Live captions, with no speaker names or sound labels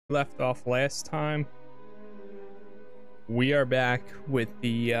left off last time, we are back with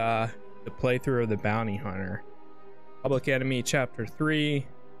the playthrough of the Bounty Hunter. Public Enemy Chapter 3.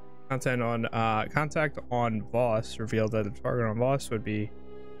 Contact on Voss revealed that the target on Voss would be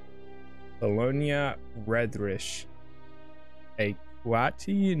Bologna Redrish, a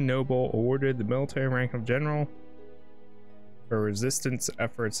Quati noble awarded the military rank of general for resistance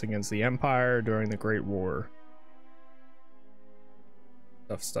efforts against the Empire during the Great War.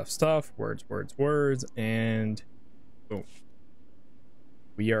 Stuff, words, and boom.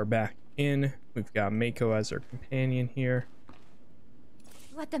 We are back in. We've got Mako as our companion here.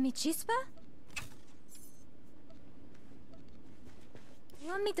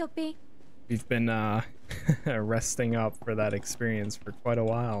 We've been resting up for that experience for quite a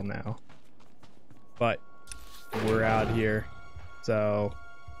while now, but we're out here. So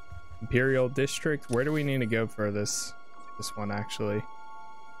Imperial District, where do we need to go for this one? Actually,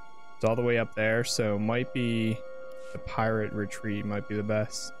 it's all the way up there, so might be the pirate retreat might be the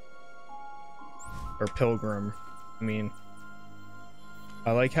best, or pilgrim. I mean,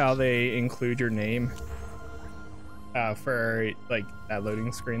 I like how they include your name for like that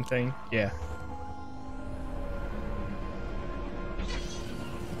loading screen thing. Yeah.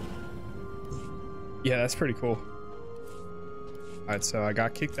 Yeah, that's pretty cool. Alright, so I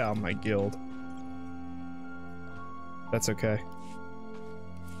got kicked out of my guild. That's okay.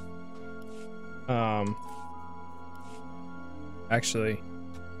 Actually,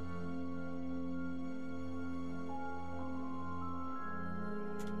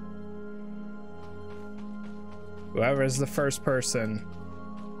 whoever is the first person.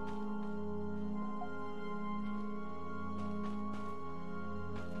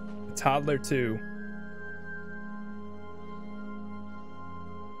 The toddler 2.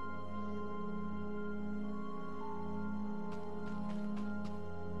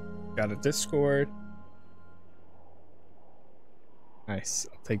 Got a Discord. Nice.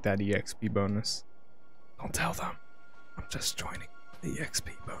 I'll take that EXP bonus. Don't tell them. I'm just joining the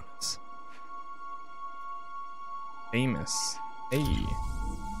EXP bonus. Famous. Hey.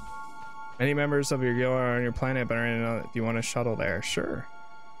 Many members of your guild are on your planet, but I don't know if you want to shuttle there. Sure.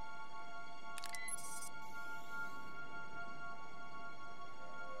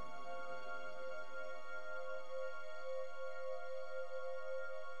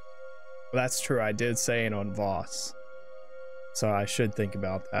 Well, that's true. I did say it on Voss, so I should think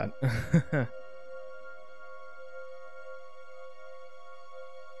about that.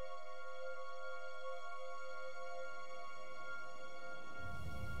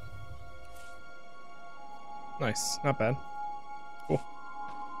 Nice, not bad. Cool.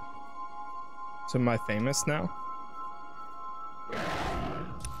 So am I famous now?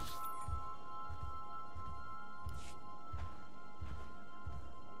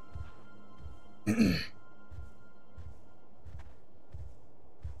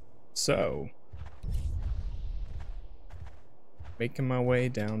 So, making my way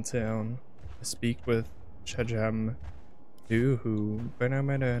downtown to speak with Chajam Duhu.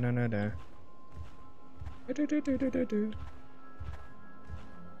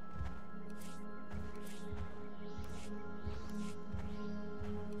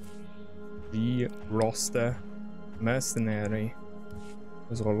 The roster mercenary.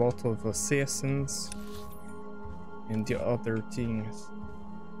 There's a lot of assassins and the other things.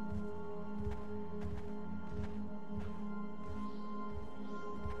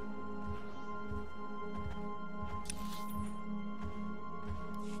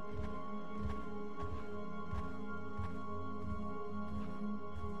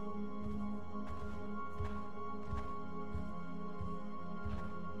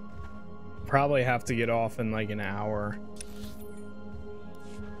 Probably have to get off in like an hour.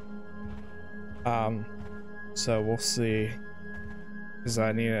 So we'll see, because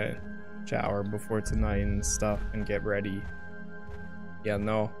I need a shower before tonight and stuff and get ready. Yeah,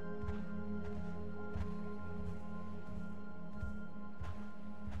 no.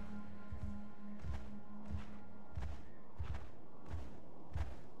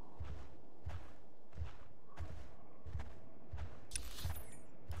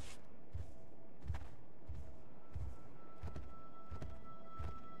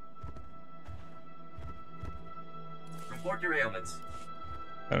 Report your ailments.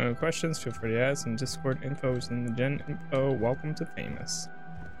 Questions, feel free to ask, and Discord info is in the gen info. Welcome to Famous.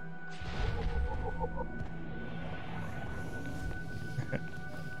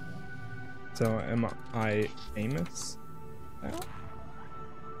 So am I famous now?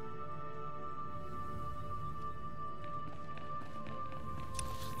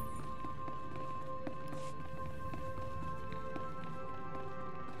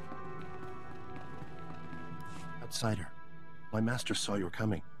 outsider. My master saw your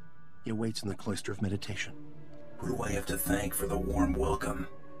coming. He awaits in the cloister of meditation. Who do I have to thank for the warm welcome?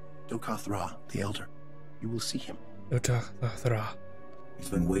 Dokathra, the elder. You will see him. Dokathra. He's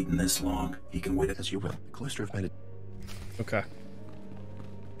been waiting this long. He can wait As you will. The cloister of meditation. Okay.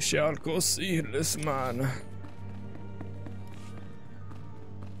 Shall go see this man. Is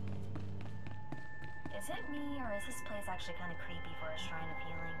it me, or is this place actually kind of creepy for a shrine of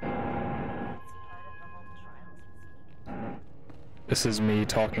healing? It's part of the whole trials. This is me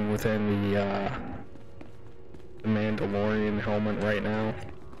talking within the Mandalorian helmet right now.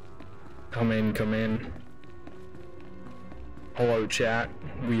 Come in, come in. Hello, chat.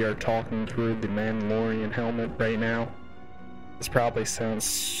 We are talking through the Mandalorian helmet right now. This probably sounds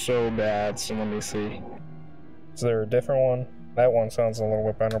so bad, so let me see. Is there a different one? That one sounds a little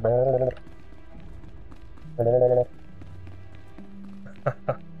bit better.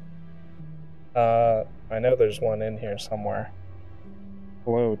 I know there's one in here somewhere.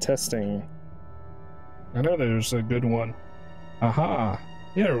 Hello, testing. I know there's a good one. Aha!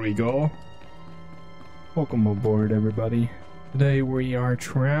 Here we go. Welcome aboard, everybody. Today we are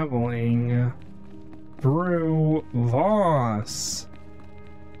traveling through Voss.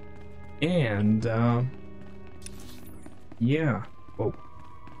 And, yeah. Whoa.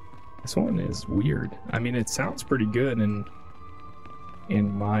 This one is weird. I mean, it sounds pretty good in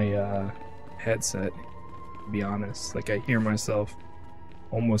my, headset, to be honest. Like, I hear myself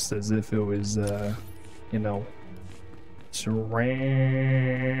almost as if it was, you know, surround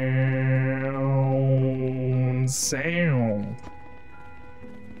sound.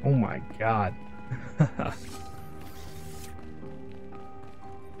 Oh my god.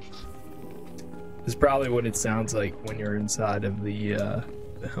 This is probably what it sounds like when you're inside of the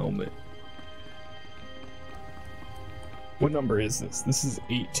helmet. What number is this? This is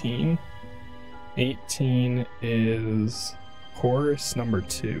 18. 18 is chorus number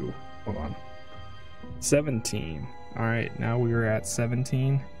 2. Hold on. 17. Alright, now we are at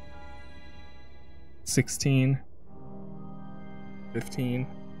 17. 16. 15.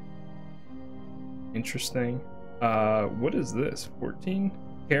 Interesting. What is this? 14?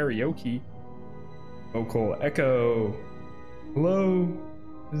 Karaoke. Vocal echo. Hello?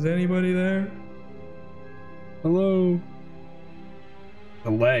 Is anybody there? Hello?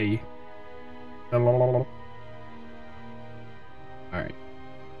 Delay. Alright.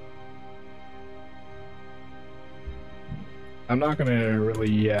 I'm not gonna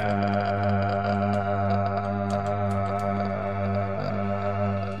really,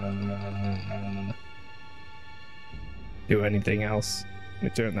 do anything else. Let me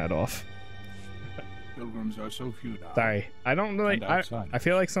turn that off. Pilgrims are so few now. Sorry, I don't really. I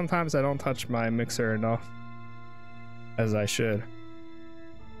feel like sometimes I don't touch my mixer enough as I should.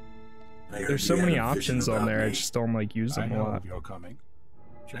 There's so many options on there. I just don't like use them a lot. Of your coming.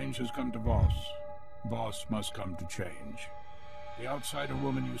 Change has come to Voss. Voss must come to change. The outsider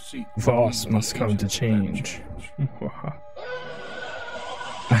woman you seek. Voss must come to change.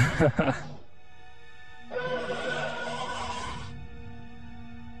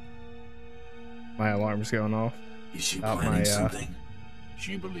 My alarm's going off. Is she planning something?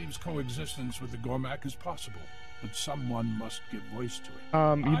 She believes coexistence with the Gormak is possible, but someone must give voice to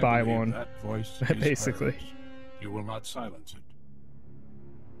it. You buy one. That voice basically. hers. You will not silence it.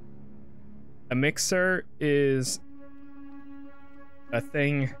 A mixer is a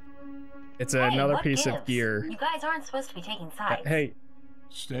thing. It's another piece of gear. You guys aren't supposed to be taking sides. Hey.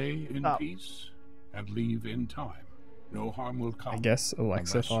 Stay in peace and leave in time. No harm will come. I guess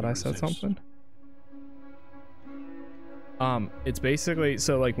Alexa thought I said something. It's basically,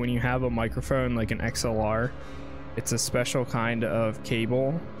 so like when you have a microphone like an XLR, it's a special kind of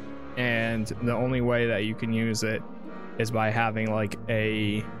cable, and the only way that you can use it is by having like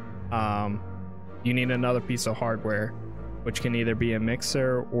a, you need another piece of hardware, which can either be a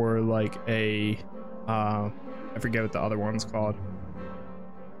mixer or like a, I forget what the other one's called.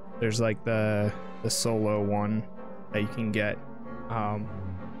 There's like the solo one that you can get.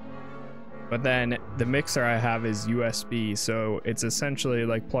 But then the mixer I have is USB, so it's essentially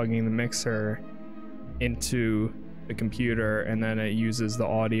like plugging the mixer into the computer, and then it uses the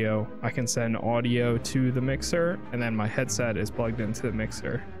audio. I can send audio to the mixer, and then my headset is plugged into the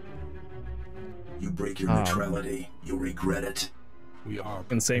mixer. You break your neutrality, you'll regret it. We are.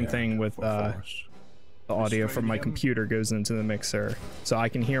 And same thing with the audio from my computer goes into the mixer, so I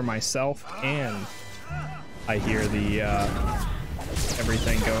can hear myself and I hear the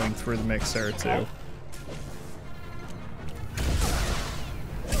everything going through the mixer too.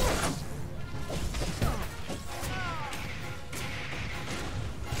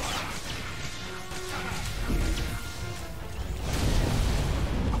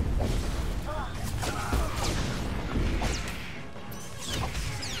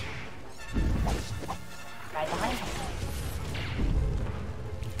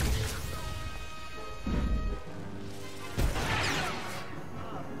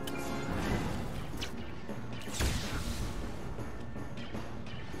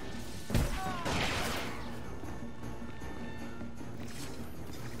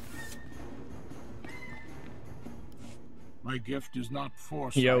 My gift is not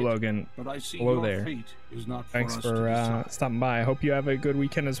foresight. Yo, Logan. But I see Hello your there. fate is not Thanks for us for to decide. stopping by. I hope you have a good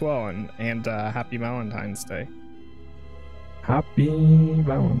weekend as well, and happy Valentine's Day. Happy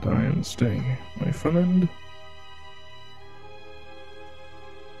Valentine's Day, my friend.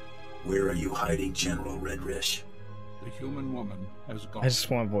 Where are you hiding, General Redrish? The human woman has gone. I just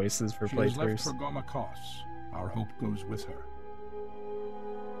want voices for She has left playthroughs. for Gomakos. Our hope goes with her.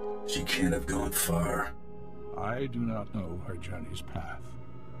 She can't have gone far. I do not know her journey's path.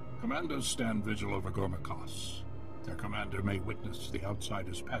 Commanders stand vigil over Gomakos. Their commander may witness the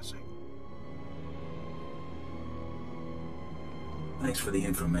outsiders passing. Thanks for the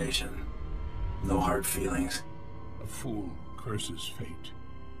information. No hard feelings. A fool curses fate.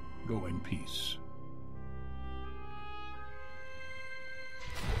 Go in peace.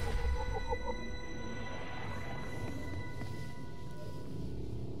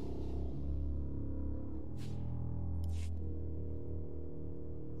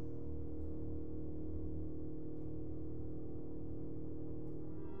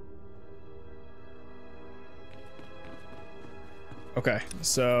 Okay,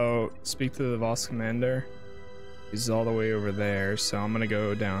 so speak to the Voss commander. He's all the way over there, so I'm gonna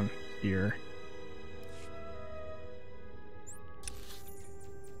go down here.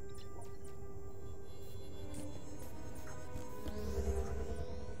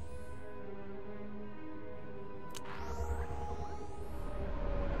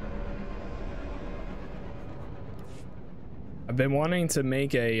 I've been wanting to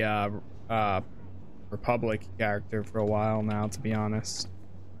make a Republic character for a while now, to be honest.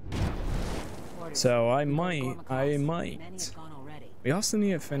 So I might. We also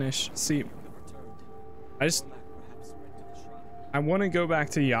need to finish. See, I want to go back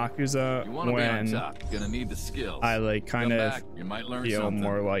to Yakuza when gonna need the skills. I like kind of you might learn feel something.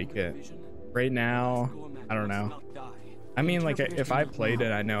 more like it. Right now, I don't know. I mean, like if I played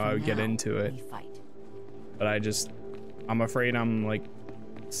it, I know I would get into it. But I'm afraid I'm like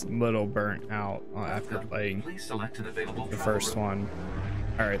a little burnt out after playing Please select an available the first one.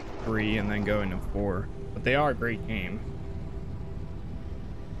 Alright, 3 and then go into 4. But they are a great game.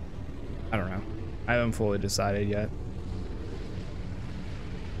 I don't know. I haven't fully decided yet.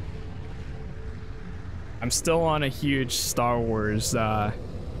 I'm still on a huge Star Wars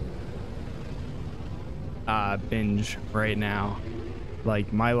binge right now.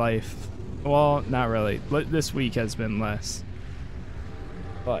 Like my life, well, not really. This week has been less.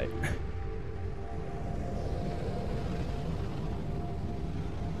 But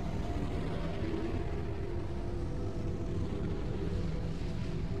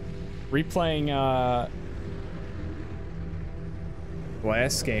replaying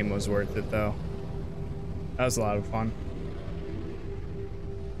last game was worth it though. That was a lot of fun.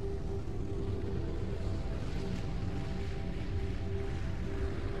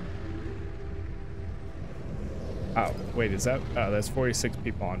 Oh, wait, is that? Oh, that's 46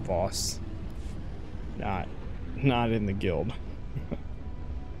 people on Voss. Not in the guild.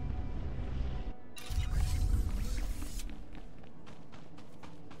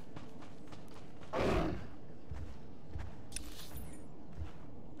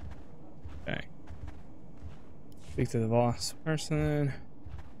 Okay. Speak to the Voss person.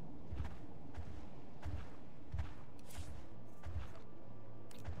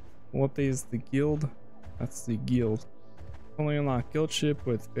 What is the guild? That's the guild. Only unlock guild ship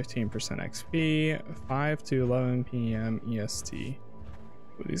with 15% XP, 5 to 11 p.m. EST. Ooh,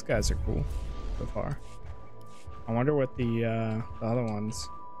 these guys are cool so far. I wonder what the other one's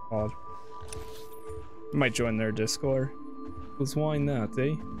called. I might join their Discord. Because why not,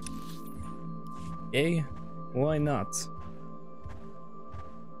 eh? Eh? Why not?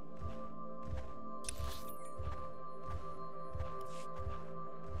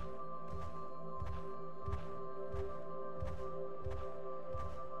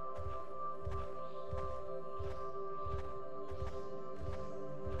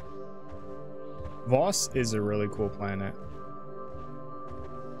 Voss is a really cool planet.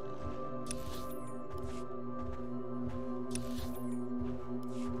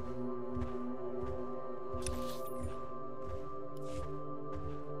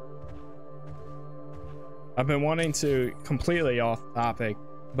 I've been wanting to, completely off topic,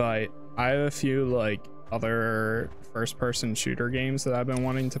 but I have a few like other first person shooter games that I've been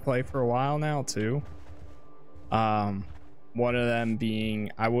wanting to play for a while now too. One of them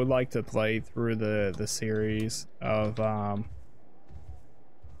being, I would like to play through the series of hold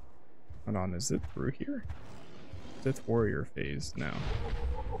on, is it through here? Sith Warrior phase? No.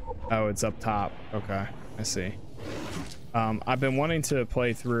 Oh, it's up top. Okay, I see. I've been wanting to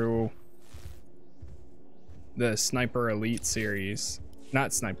play through the Sniper Elite series.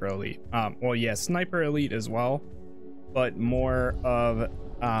 Not Sniper Elite. Well, yeah, Sniper Elite as well, but more of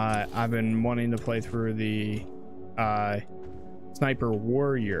I've been wanting to play through the Sniper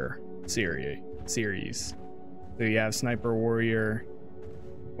Warrior series. So you have Sniper Warrior.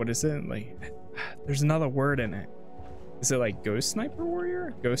 What is it? Like, there's another word in it. Is it like Ghost Sniper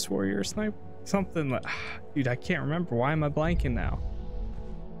Warrior? Ghost Warrior Sniper? Something like, dude, I can't remember. Why am I blanking now?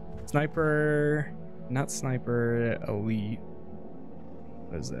 Sniper, not Sniper Elite.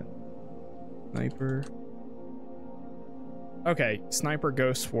 What is it? Sniper. Okay, Sniper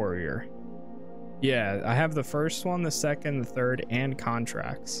Ghost Warrior. Yeah, I have the first one, the second, the third, and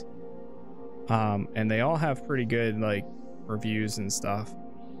contracts. And they all have pretty good like reviews and stuff.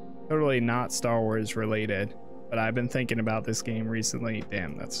 Totally not Star Wars related, but I've been thinking about this game recently.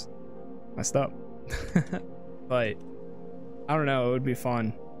 Damn, that's messed up. But I don't know, it would be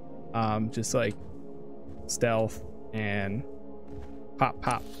fun. Just like stealth and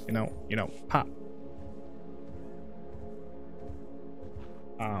pop, you know, pop.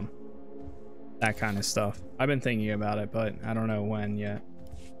 That kind of stuff. I've been thinking about it, but I don't know when yet.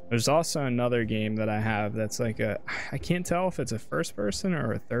 There's also another game that I have that's like I can't tell if it's a first person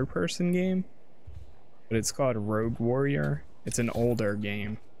or a third person game, but it's called Rogue Warrior. It's an older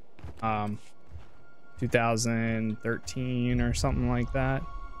game. 2013 or something like that.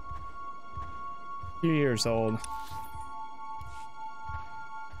 A few years old.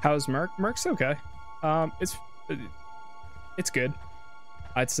 How's Merc? Merc's okay. It's good,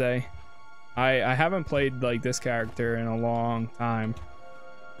 I'd say. I haven't played like this character in a long time.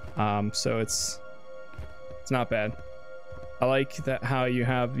 So it's not bad. I like that how you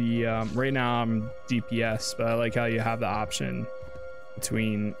have the right now I'm DPS, but I like how you have the option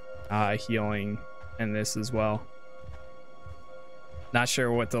between healing and this as well. Not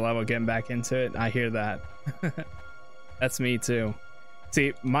sure what the level, getting back into it. I hear that. That's me too.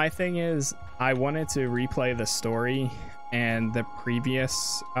 See, my thing is I wanted to replay the story, and the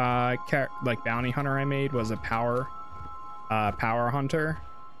previous like bounty hunter I made was a power hunter.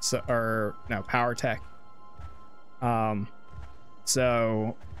 So, or no, power tech.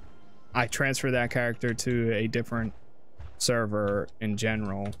 So I transferred that character to a different server in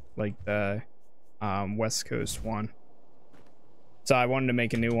general, like the West Coast one. So I wanted to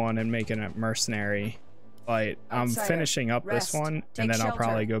make a new one and make it a mercenary, but I'm finishing up this one, and then I'll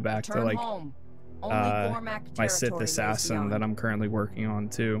probably go back to like my Sith assassin that I'm currently working on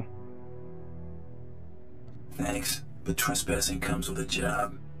too. Thanks, but trespassing comes with a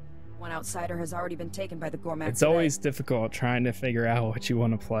job. One outsider has already been taken by the Gormak. It's always difficult trying to figure out what you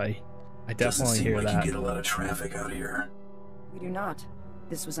want to play. I definitely hear that. Doesn't seem like you get a lot of traffic out here. We do not.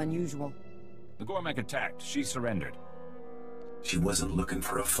 This was unusual. The Gormak attacked. She surrendered. She wasn't looking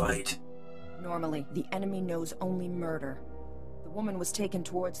for a fight. Normally, the enemy knows only murder. The woman was taken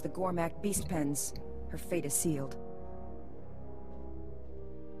towards the Gormak beast pens. Her fate is sealed.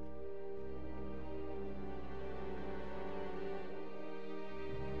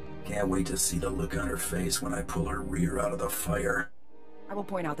 Can't wait to see the look on her face when I pull her rear out of the fire. I will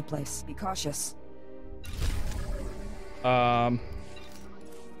point out the place. Be cautious. Hold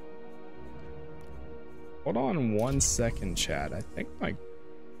on 1 second, chat. I think my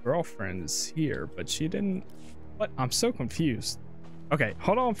girlfriend's here, but she didn't. What? I'm so confused. Okay,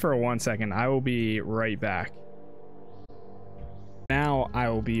 hold on for 1 second. I will be right back. Now I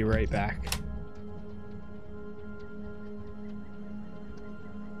will be right back.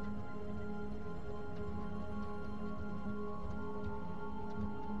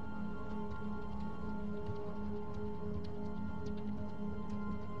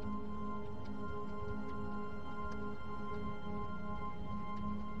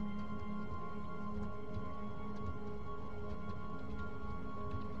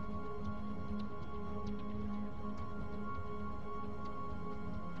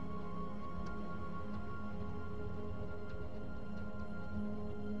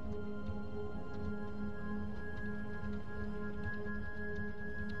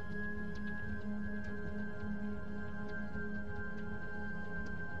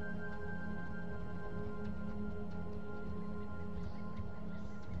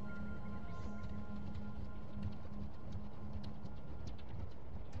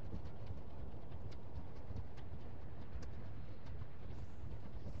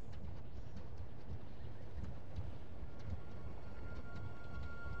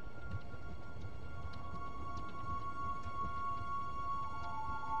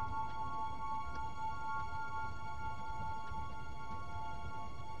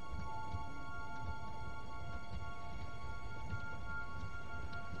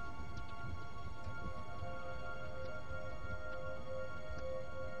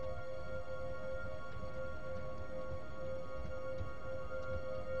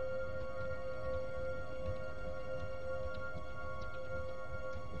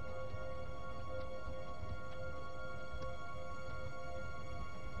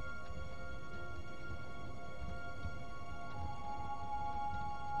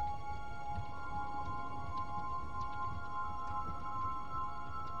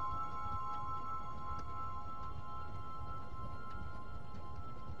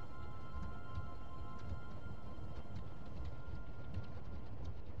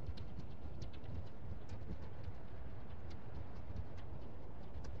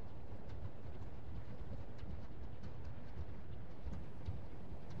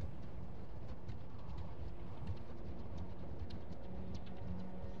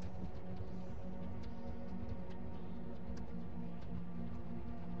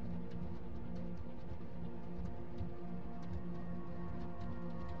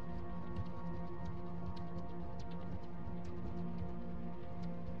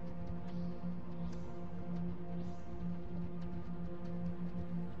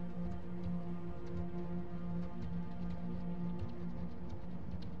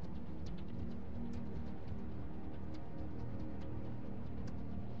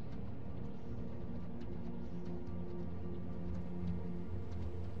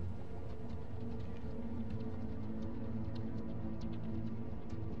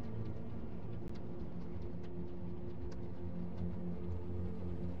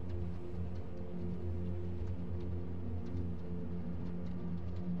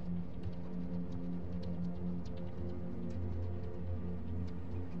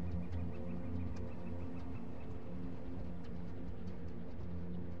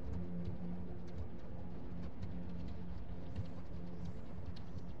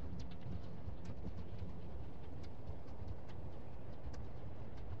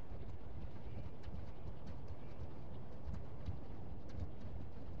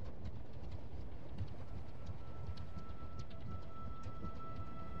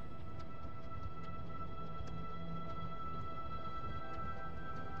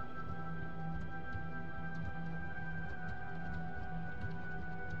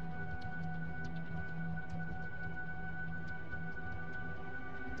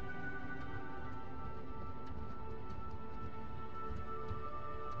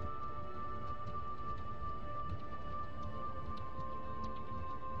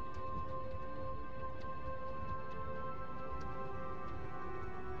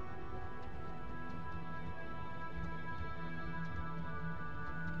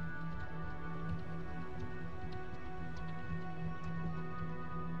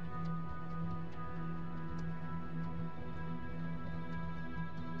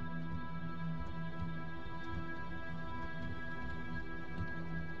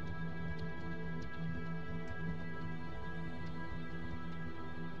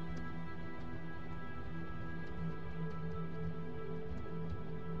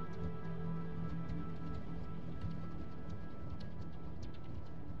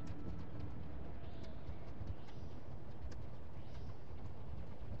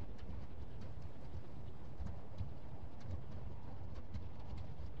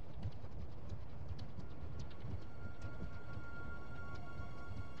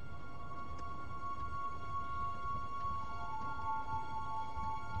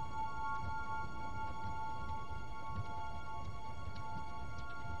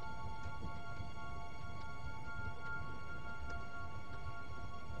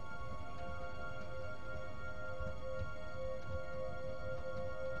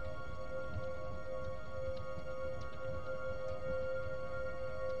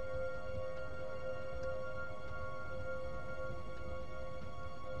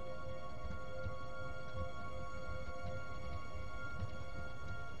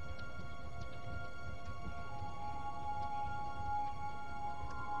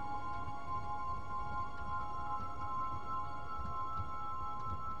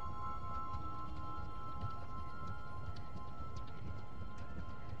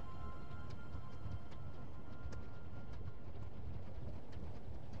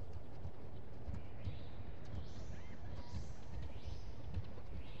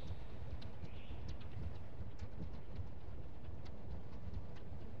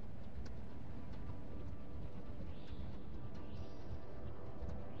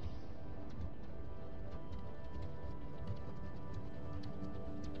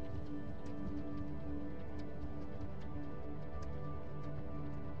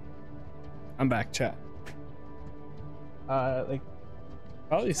 I'm back, chat. Like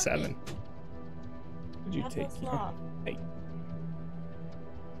probably 7. Did you take? Oh, hey.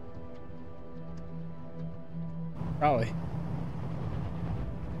 Probably.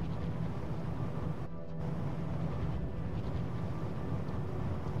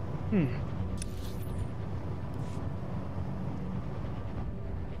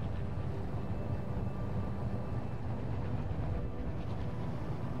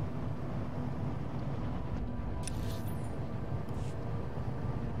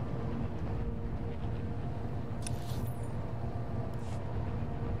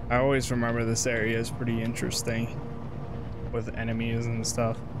 I always remember this area is pretty interesting with enemies and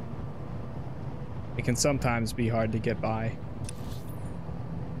stuff. It can sometimes be hard to get by.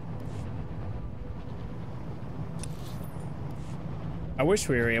 I wish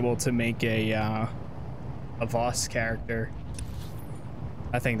we were able to make a Voss character.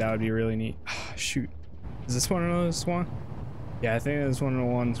 I think that would be really neat. Shoot, is this one of those one? Yeah, I think it's one of the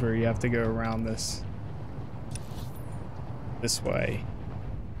ones where you have to go around this way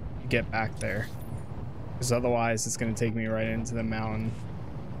to get back there, because otherwise it's going to take me right into the mountain.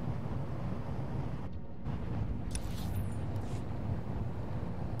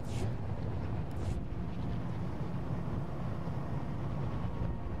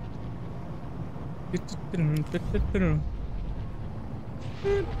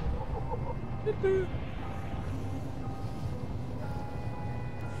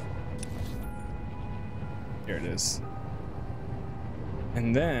 Here it is.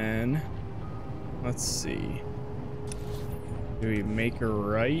 And then let's see, do we make a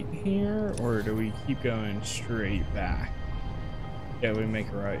right here or do we keep going straight back? Yeah, we make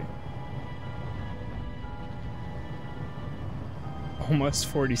a right. Almost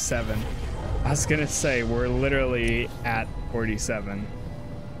 47. I was gonna say we're literally at 47.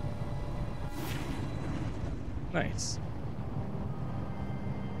 Nice.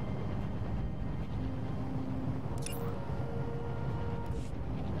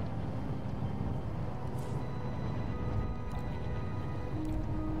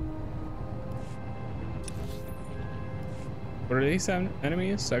 What are these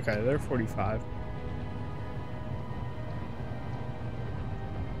enemies? Okay, they're 45.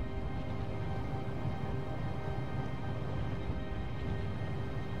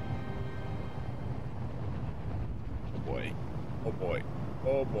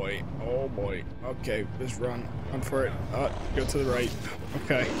 Oh boy, oh boy. Okay, just run for it. Go to the right.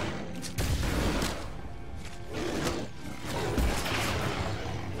 Okay.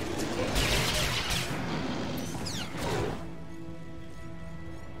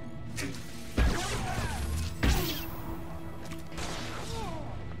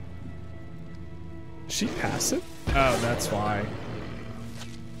 Is she passive? Oh, that's why.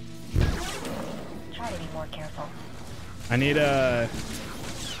 Try to be more careful. I need a...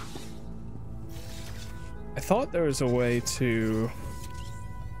 I thought there was a way to...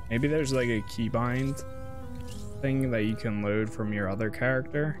 Maybe there's like a keybind thing that you can load from your other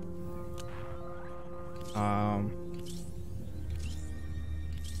character.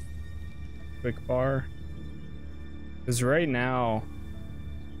 Quick bar. Because right now...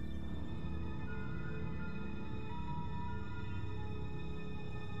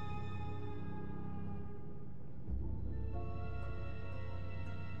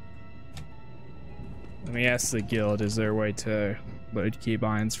 Let me ask the guild, is there a way to load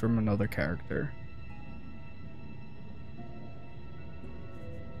keybinds from another character?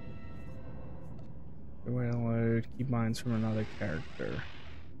 A way to load keybinds from another character.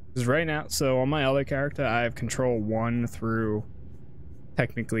 Because right now, so on my other character, I have control 1 through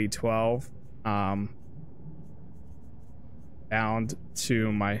technically 12. Bound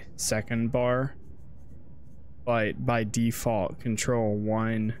to my second bar. But by default, control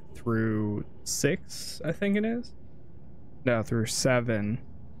 1 through 6, I think it is. No, through 7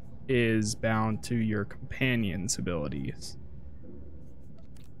 is bound to your companion's abilities.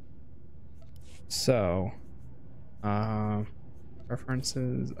 So,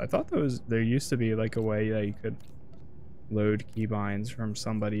 preferences. I thought there used to be like a way that you could load keybinds from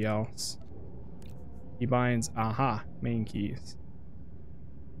somebody else. Keybinds, aha, main keys.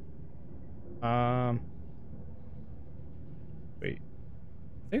 Wait,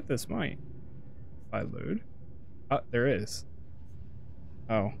 I think this might. If I load. Oh, there is.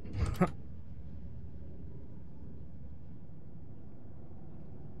 Oh.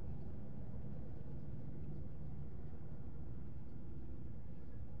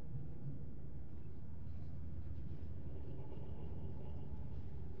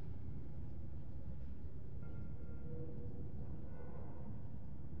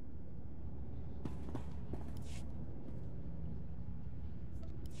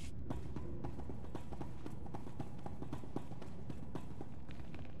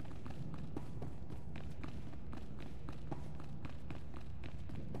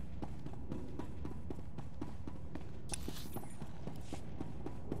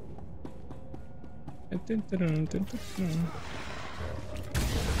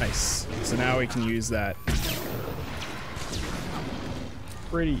 Nice. So now we can use that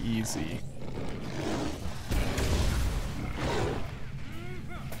pretty easy.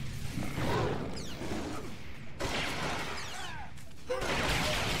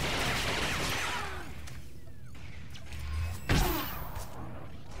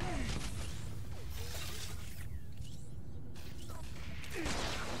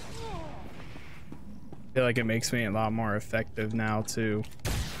 I feel like it makes me a lot more effective now too,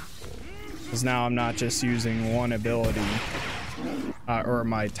 because now I'm not just using one ability or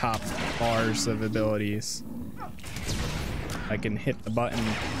my top bars of abilities. I can hit the button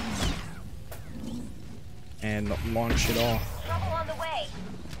and launch it off. Trouble on the way.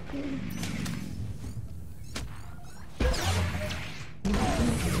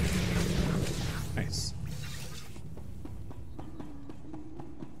 Nice.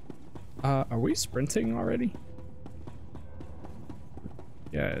 Are we sprinting already?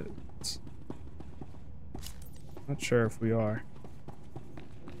 Yeah, not sure if we are.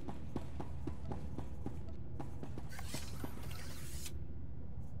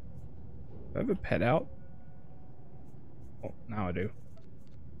 Do I have a pet out? Oh, now I do.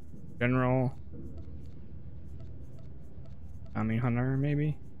 General. Bounty hunter,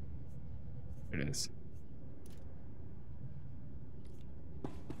 maybe? There it is.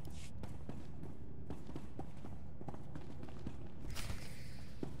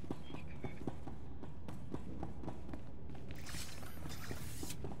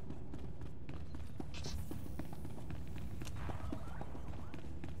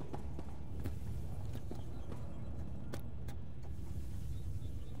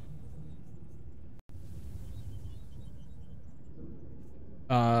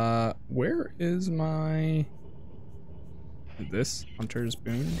 Where is my... This Hunter's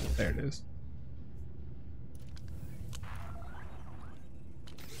Boon? There it is.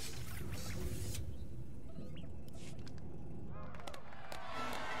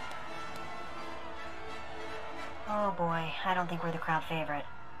 Oh boy, I don't think we're the crowd favorite.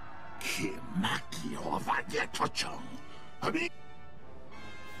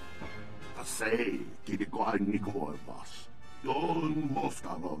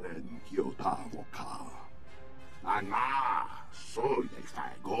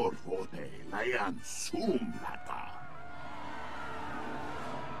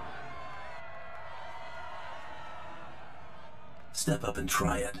 Step up and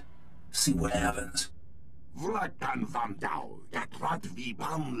try it. See what happens. Vlakan vam dau, yatrat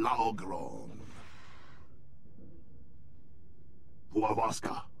vibam laogron.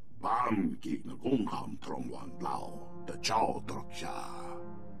 Huavaska, bam gin gungham trongwan lao, the chow droksha.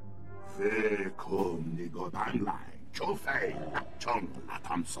 Fe kum ni godan lai, chofei, chong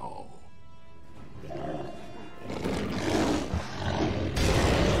latamso.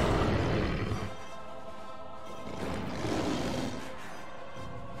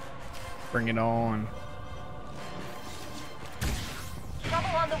 Bring it on. Trouble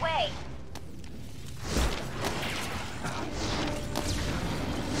on the way.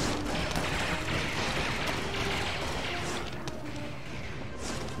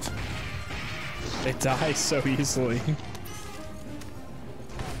 They die so easily.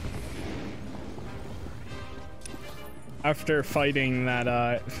 After fighting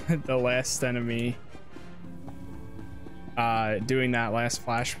that, the last enemy, doing that last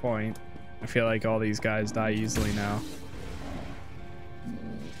flashpoint, I feel like all these guys die easily now.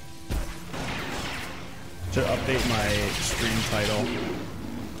 Should update my stream title.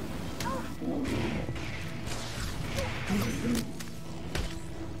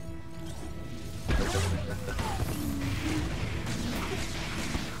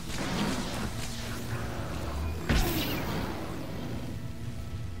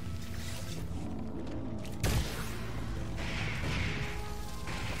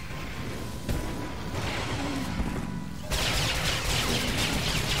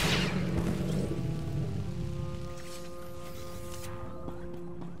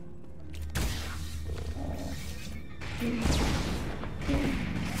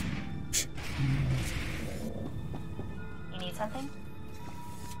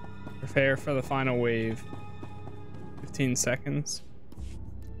 Prepare for the final wave. 15 seconds.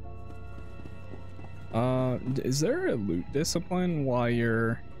 Is there a loot discipline while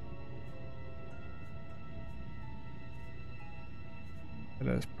you're... It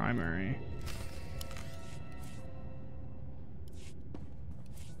is primary.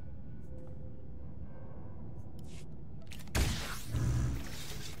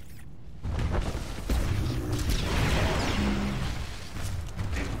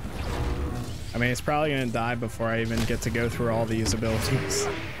 I mean, it's probably gonna die before I even get to go through all these abilities.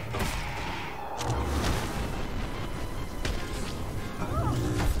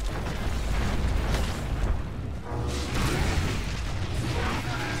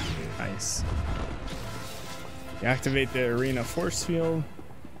 Nice. You activate the arena force field.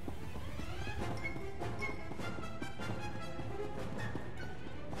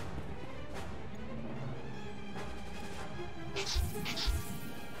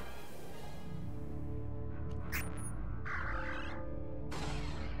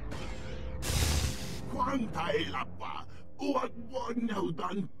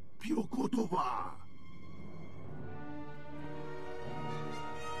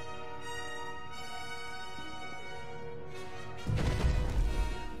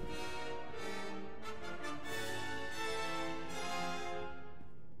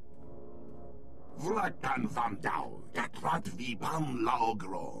 Vlakan vam dau, katrat vi pam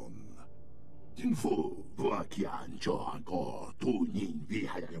laogron. Jinfu, vuakian joan go, tu nin vi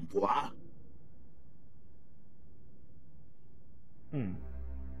hayam pua.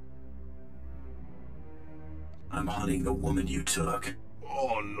 I'm hunting the woman you took.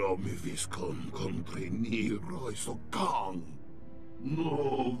 Oh no, mi viscon compreniro so kang.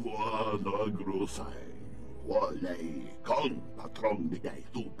 No vada grosai. Wale kong patron de gay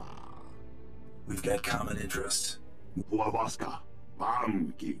tupa. We've got common interests. Wavaska,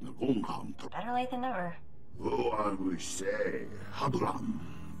 bam king gungham. Better late than never. Oh, I wish say, hadram.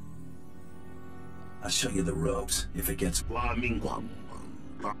 I'll show you the ropes if it gets. Wamingwang.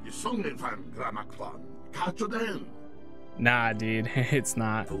 Yisongin fan gramakwan. Catch den. Nah, dude, it's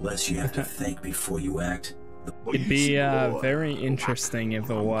not. The less you have to think before you act. It'd be very interesting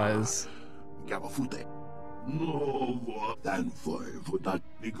if it was. Gabafute. No, then for that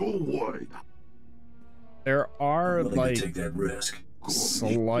go word. There are Willing like to take that risk.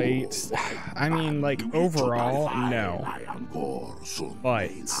 slight, I mean, like overall, no.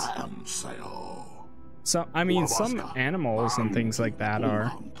 But so I mean, some animals and things like that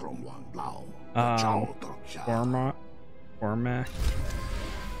are Cormac.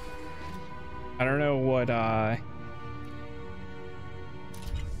 I don't know what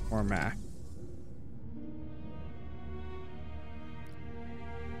Cormac.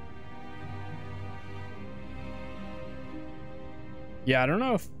 Yeah, I don't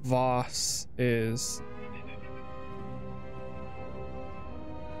know if Voss is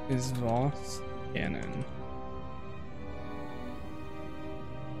Voss canon.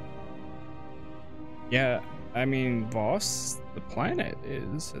 Yeah, I mean Voss, the planet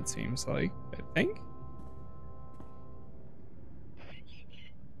is, it seems like, I think.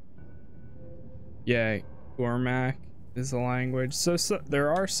 Yeah, Cormac is the language. So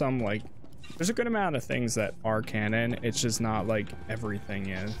there are some like there's a good amount of things that are canon. It's just not like everything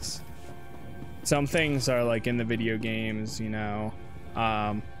is. Some things are like in the video games, you know,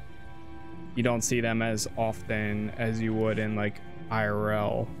 you don't see them as often as you would in like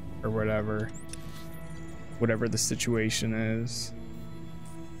IRL or whatever the situation is.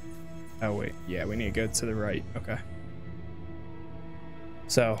 Oh wait, yeah, we need to go to the right. Okay.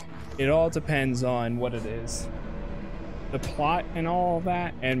 So it all depends on what it is. The plot and all of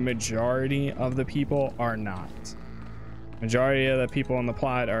that, and majority of the people are not. Majority of the people in the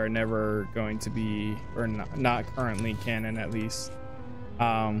plot are never going to be, or not currently canon at least.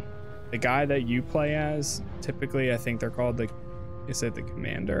 The guy that you play as, typically I think they're called the, is it the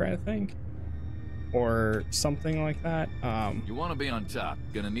commander, I think? Or something like that. You want to be on top,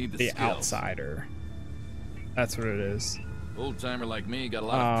 gonna need the skills. Outsider. That's what it is. Old timer like me got a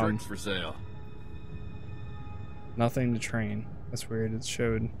lot of perks for sale. Nothing to train. That's weird. It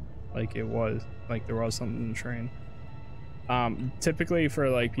showed like it was like there was something to train. Typically for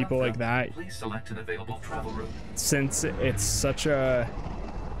like people like that, Please select an available travel route. since it's such a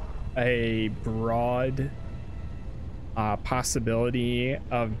broad possibility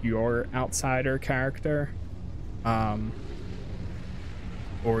of your outsider character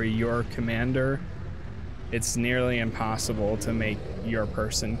or your commander, it's nearly impossible to make your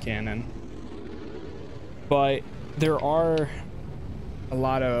person canon. But there are a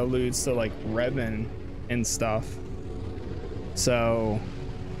lot of alludes to like Revan and stuff, so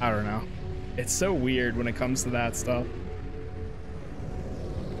I don't know, it's so weird when it comes to that stuff.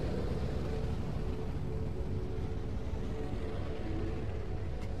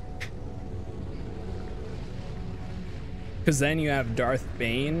 Because then you have Darth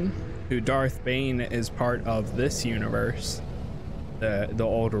Bane, who Darth Bane is part of this universe, the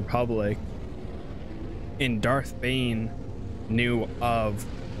Old Republic. And Darth Bane knew of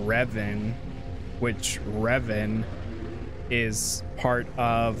Revan, which Revan is part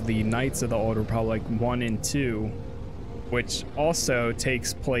of the Knights of the Old Republic 1 and 2, which also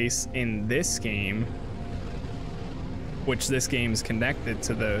takes place in this game, which this game is connected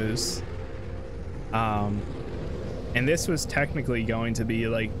to those. And this was technically going to be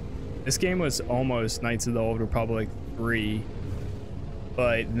like, this game was almost Knights of the Old Republic 3,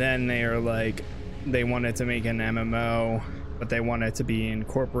 but then they are like, they wanted to make an MMO, but they wanted to be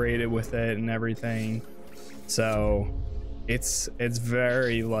incorporated with it and everything. So it's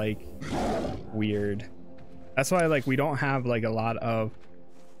very like weird. That's why like we don't have like a lot of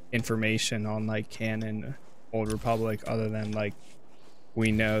information on like canon Old Republic, other than like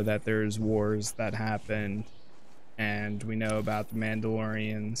we know that there's wars that happen, and we know about the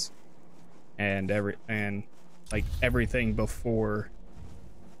Mandalorians and like everything before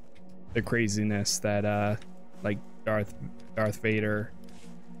the craziness that like Darth Vader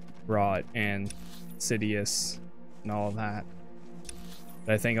brought, and Sidious and all of that.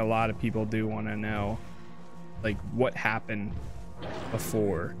 But I think a lot of people do want to know like what happened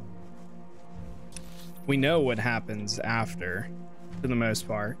before. We know what happens after, for the most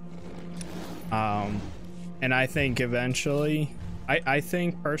part. And I think eventually, I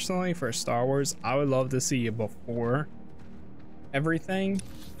think personally for Star Wars, I would love to see it before everything,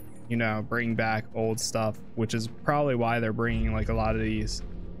 you know, bring back old stuff, which is probably why they're bringing like a lot of these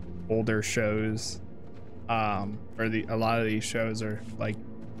older shows, a lot of these shows are like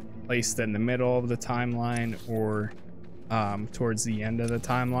placed in the middle of the timeline or towards the end of the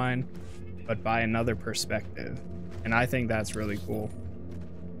timeline, but by another perspective. And I think that's really cool.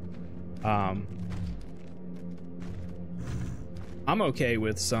 I'm okay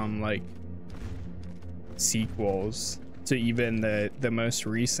with some like sequels to even the most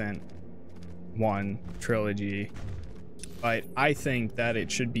recent one trilogy, but I think that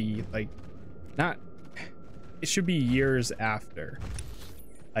it should be like it should be years after,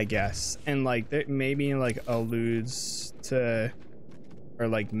 I guess, and like that maybe like alludes to or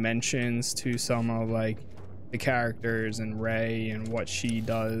like mentions to some of like the characters and Rey and what she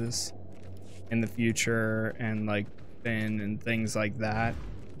does in the future, and like Finn and things like that.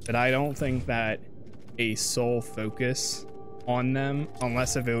 But I don't think that a sole focus on them,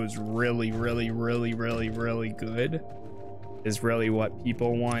 unless if it was really good, is really what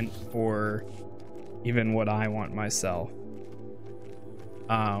people want, or even what I want myself.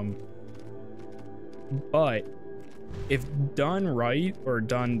 But if done right or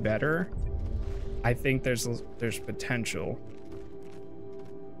done better, I think there's potential.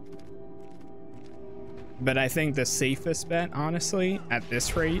 But I think the safest bet, honestly, at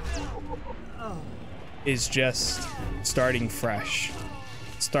this rate, is just starting fresh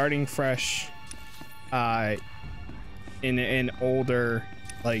in an older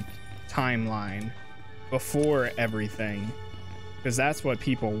like timeline before everything, because that's what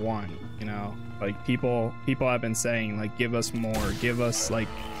people want, you know. Like people have been saying like, give us more, give us like,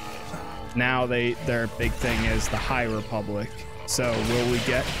 now their big thing is the High Republic. So will we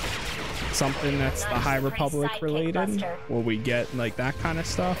get something that's the High Republic related? Will we get like that kind of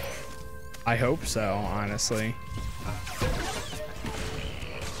stuff? I hope so, honestly.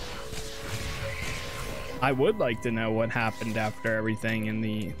 I would like to know what happened after everything in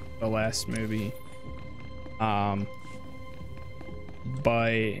the last movie.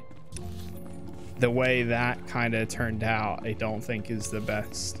 But the way that kind of turned out, I don't think is the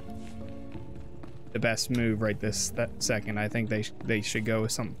best move right this second. I think they should go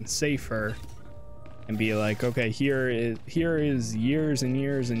with something safer and be like, okay, here is years and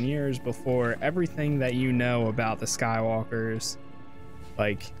years and years before everything that you know about the Skywalkers.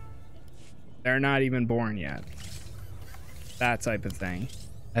 Like, they're not even born yet. That type of thing.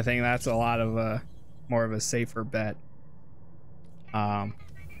 I think that's a lot of more of a safer bet. And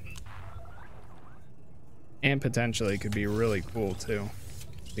potentially could be really cool too,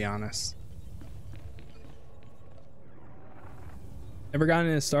 to be honest. Never gotten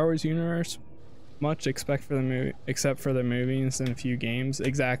into the Star Wars universe much, except for the movies and a few games.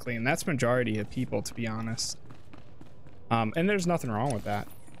 Exactly, and that's majority of people, to be honest. And there's nothing wrong with that,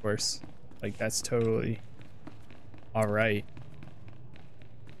 of course. Like, that's totally all right.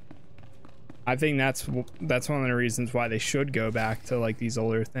 I think that's one of the reasons why they should go back to like these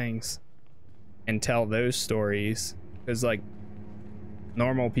older things and tell those stories, because like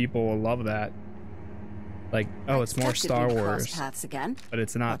normal people will love that. Like, oh, it's more Star Wars, again, but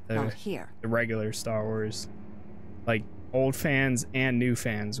it's not the regular Star Wars. Like, old fans and new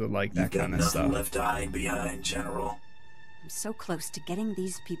fans would like that kind of stuff. You've got nothing left to hide behind, General. I'm so close to getting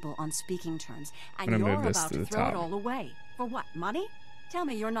these people on speaking terms, and you're about to throw it all away. For what, money? Tell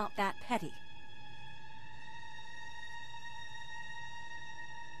me you're not that petty.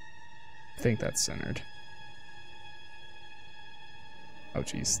 think that's centered. Oh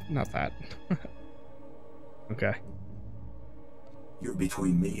geez, not that. Okay. You're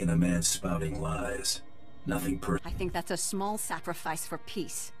between me and a man spouting lies. Nothing I think that's a small sacrifice for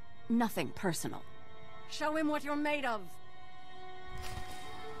peace. Nothing personal. Show him what you're made of.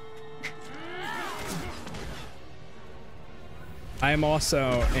 I am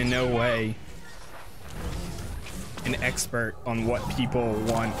also in no way an expert on what people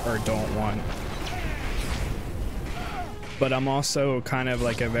want or don't want. But I'm also kind of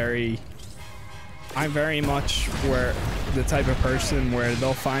like I'm very much where the type of person where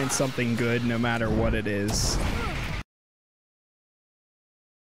they'll find something good no matter what it is.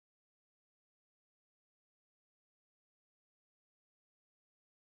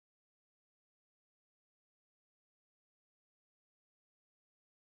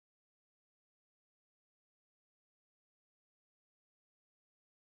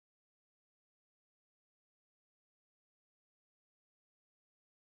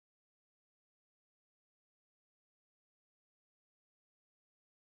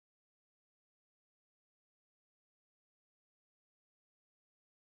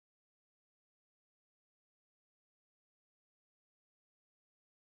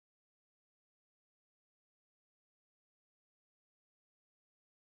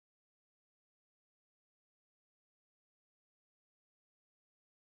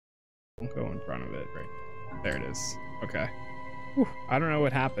 Don't go in front of it, right? There it is. Okay. Whew, I don't know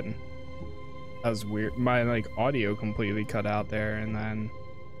what happened. That was weird. My like audio completely cut out there, and then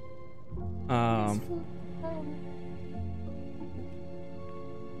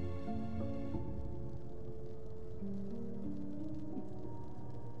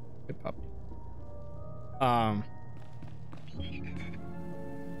good puppy.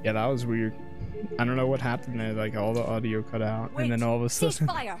 Yeah, that was weird. I don't know what happened there. Like all the audio cut out, and then all of a sudden.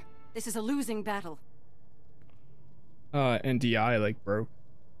 Ceasefire! This is a losing battle. NDI like broke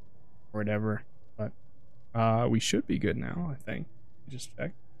or whatever, but we should be good now. I think. Just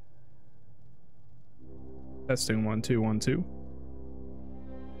check. Testing 1 2 1 2.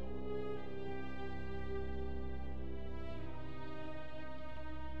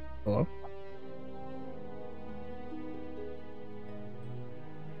 Hello.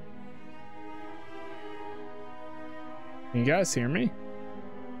 Can you guys hear me?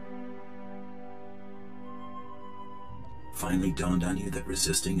 Finally dawned on you that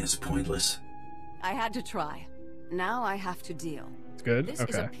resisting is pointless? I had to try. Now I have to deal. It's good? This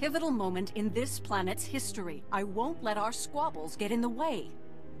is a pivotal moment in this planet's history. I won't let our squabbles get in the way.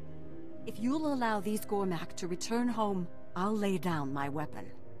 If you'll allow these Gormak to return home, I'll lay down my weapon.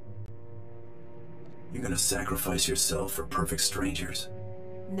 You're gonna sacrifice yourself for perfect strangers?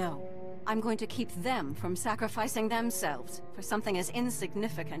 No. I'm going to keep them from sacrificing themselves for something as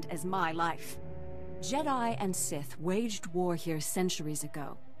insignificant as my life. Jedi and Sith waged war here centuries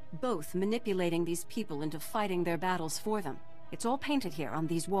ago, both manipulating these people into fighting their battles for them. It's all painted here on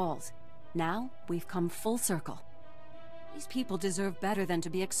these walls. Now, we've come full circle. These people deserve better than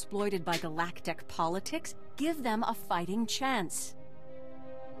to be exploited by galactic politics. Give them a fighting chance.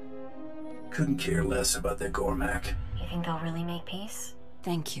 Couldn't care less about the Gormak. You think they'll really make peace?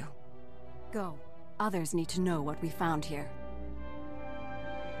 Thank you. Go. Others need to know what we found here.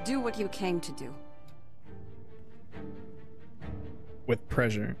 Do what you came to do. With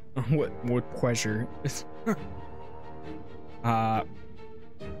pleasure. With pleasure. I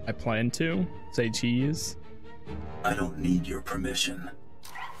plan to say cheese. I don't need your permission.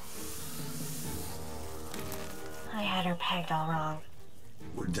 I had her pegged all wrong.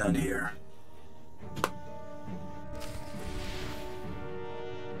 We're done here.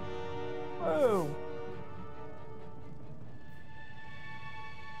 Whoa.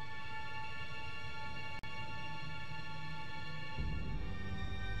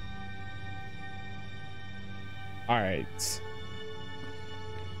 All right.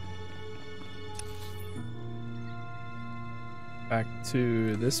 Back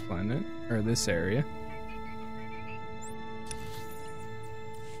to this planet, or this area.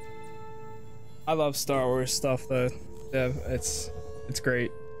 I love Star Wars stuff though. Yeah, it's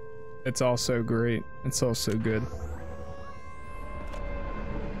great. It's also great. It's also good.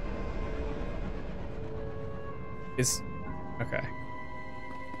 It's okay.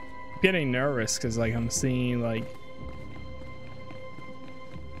 I'm getting nervous because like I'm seeing like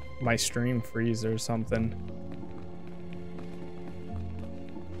my stream freeze or something.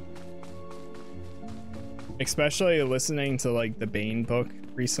 Especially listening to like the Bane book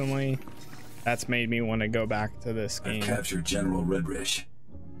recently. That's made me want to go back to this game. I've captured General Redrish.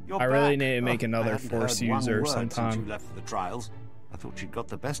 I really need to make another Force user sometime. You left for the trials. I thought she'd got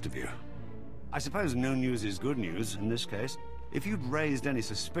the best of you. I suppose no news is good news in this case. If you'd raised any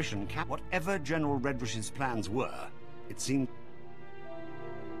suspicion, whatever General Redrush's plans were, it seemed...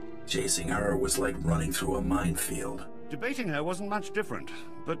 Chasing her was like running through a minefield. Debating her wasn't much different,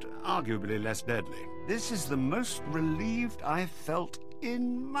 but arguably less deadly. This is the most relieved I've felt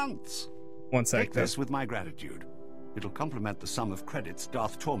in months. One sec. Take this with my gratitude. It'll complement the sum of credits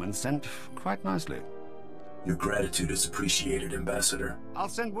Darth Tormund sent quite nicely. Your gratitude is appreciated, Ambassador. I'll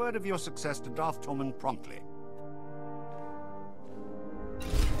send word of your success to Darth Tormund promptly.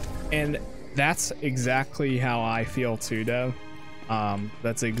 And that's exactly how I feel too, Dev.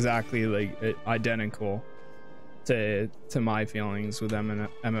 That's exactly like identical to my feelings with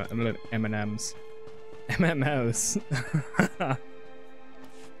M&Ms. MMOs.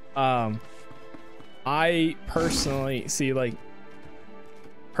 I personally see, like,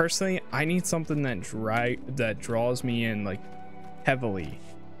 I need something that draws me in like heavily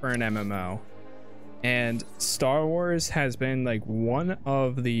for an MMO, and Star Wars has been like one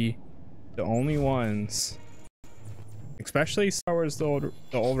of the only ones, especially Star Wars the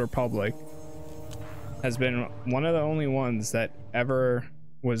Old Republic has been one of the only ones that ever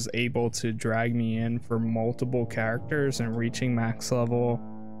was able to drag me in for multiple characters and reaching max level,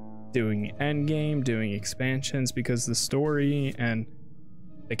 doing endgame, doing expansions, because the story and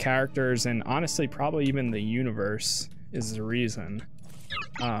the characters, and honestly probably even the universe, is the reason.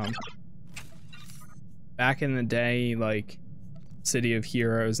 Back in the day, like City of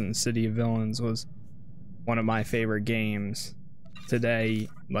Heroes and City of Villains was one of my favorite games. Today,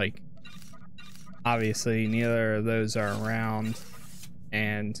 like, obviously neither of those are around,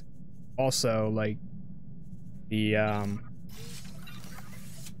 and also like the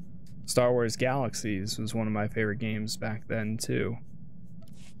Star Wars Galaxies was one of my favorite games back then too.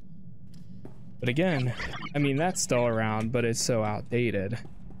 But again, I mean, that's still around, but it's so outdated.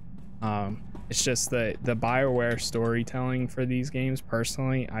 It's just that the BioWare storytelling for these games,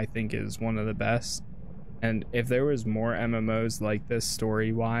 personally, I think is one of the best. And if there was more MMOs like this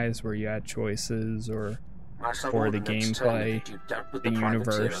story-wise, where you had choices or the gameplay, the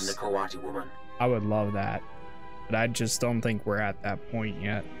universe, I would love that. But I just don't think we're at that point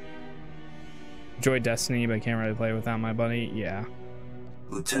yet. Enjoy Destiny, but can't really play without my buddy. Yeah.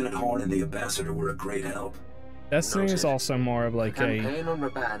 Lieutenant Horn and the Ambassador were a great help. Destiny is also more of like the campaign on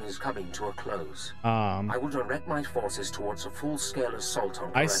Raban is coming to a close. I will direct my forces towards a full-scale assault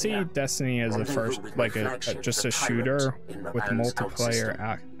on Corellia. I see Destiny as a first, like just a shooter with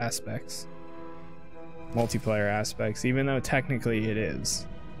multiplayer aspects. Multiplayer aspects, even though technically it is.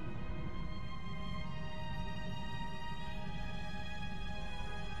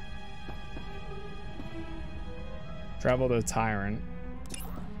 Travel to Tyrant.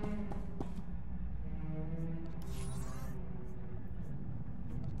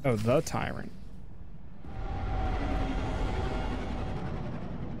 Oh, the Tyrant.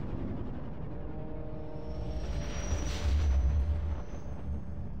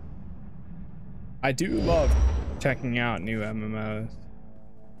 I do love checking out new MMOs,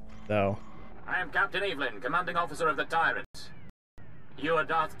 though. I am Captain Evelyn, commanding officer of the Tyrant. You are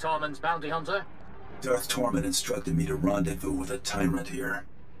Darth Tormund's bounty hunter? Darth Tormund instructed me to rendezvous with a Tyrant here.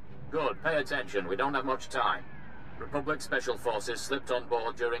 Good, pay attention, we don't have much time. Republic Special Forces slipped on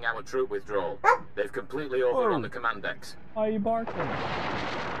board during our troop withdrawal. They've completely overrun the command decks. Why are you barking?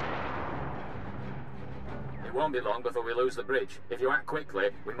 It won't be long before we lose the bridge. If you act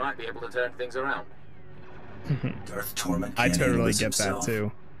quickly, we might be able to turn things around. Darth Tormund I totally get that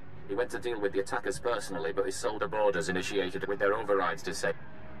too. He went to deal with the attackers personally, but his soldier borders initiated with their overrides to say,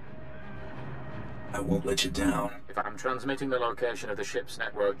 I won't let you down. If I'm transmitting the location of the ship's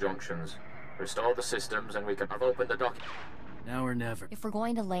network junctions, restore the systems and we can have opened the dock. Now or never. If we're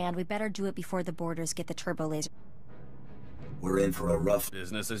going to land, we better do it before the borders get the turbo laser. We're in for a rough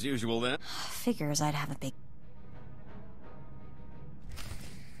business as usual then. Figures I'd have a big...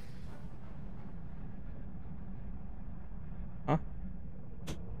 Huh?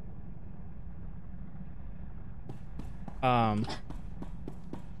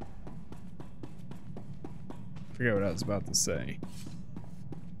 Forget what I was about to say.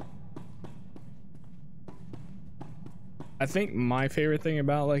 I think my favorite thing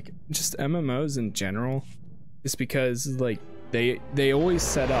about like just MMOs in general is because like they always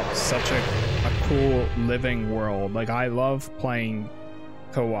set up such a cool living world. Like I love playing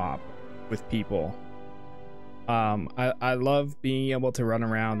co-op with people. I love being able to run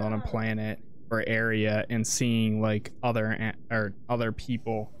around on a planet or area and seeing like other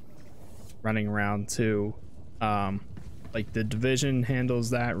people running around too. Like the Division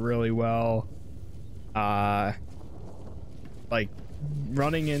handles that really well. Like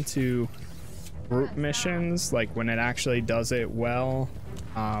running into group missions, like when it actually does it well.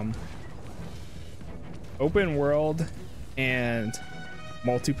 Open world and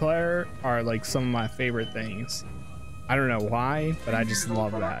multiplayer are like some of my favorite things. I don't know why, but I just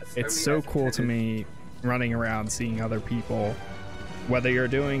love that. It's so cool to me running around seeing other people, whether you're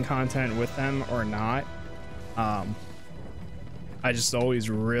doing content with them or not. I just always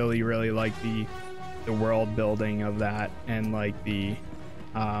really like the world building of that, and like the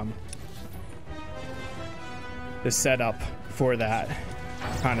setup for that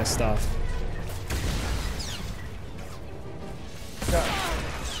kind of stuff. You're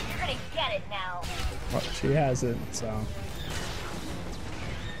gonna get it now. Well, she has it, so.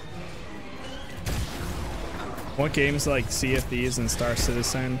 What games like Sea of Thieves and Star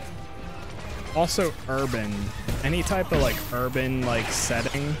Citizen? Also urban. Any type of like urban like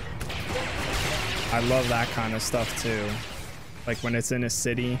setting. I love that kind of stuff too. Like when it's in a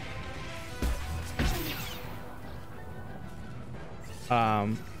city. I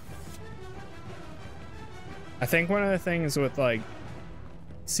think one of the things with like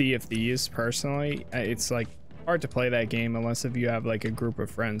Sea of Thieves personally, it's like hard to play that game unless if you have like a group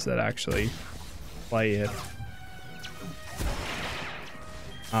of friends that actually play it.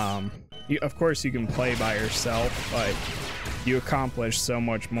 Of course you can play by yourself, but you accomplish so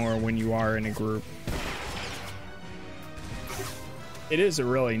much more when you are in a group. It is a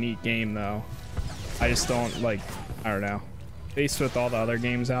really neat game though. I just don't like, I don't know. Faced with all the other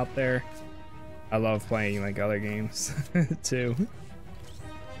games out there, I love playing like other games too.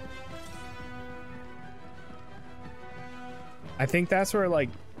 I think that's where like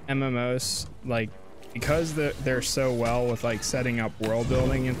MMOs, like because they're so well with like setting up world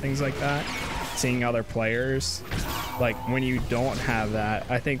building and things like that, seeing other players, like when you don't have that,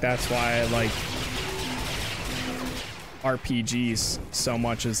 I think that's why I like RPGs so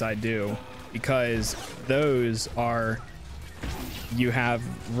much as I do, because those are, you have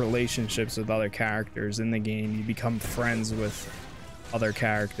relationships with other characters in the game, you become friends with other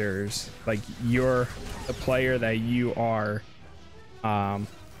characters, like you're the player that you are,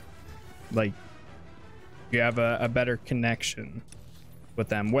 like you have a better connection with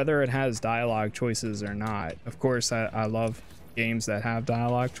them, whether it has dialogue choices or not. Of course, I love games that have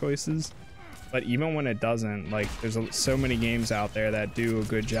dialogue choices, but even when it doesn't, like there's so many games out there that do a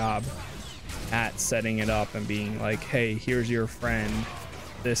good job at setting it up and being like, hey, here's your friend,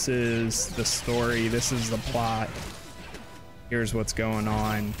 this is the story, this is the plot, here's what's going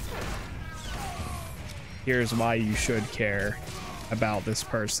on, here's why you should care about this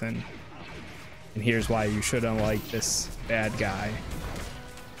person, and here's why you shouldn't like this bad guy.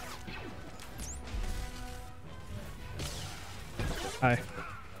 Hi.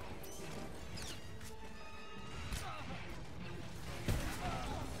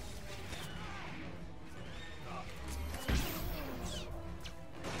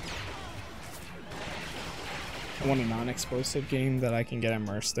 I want a non-explosive game that I can get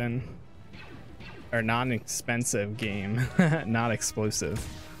immersed in. Or non-expensive game, not explosive.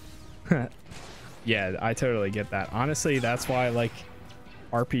 Yeah, I totally get that. Honestly, that's why like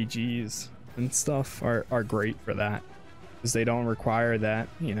RPGs and stuff are great for that, because they don't require that,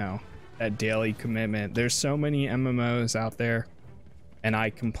 you know, that daily commitment. There's so many MMOs out there, and I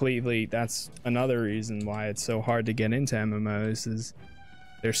completely, that's another reason why it's so hard to get into MMOs, is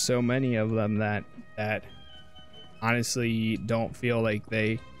there's so many of them that honestly don't feel like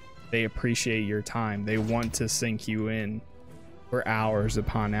they appreciate your time. They want to sink you in for hours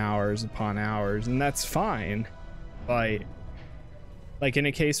upon hours upon hours, and that's fine. But like in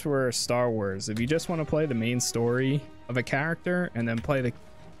a case where Star Wars, if you just want to play the main story of a character and then play the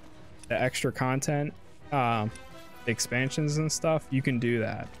extra content, expansions and stuff, you can do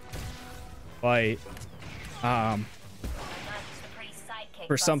that. Like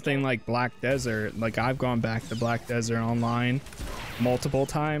for something like Black Desert, like I've gone back to Black Desert Online multiple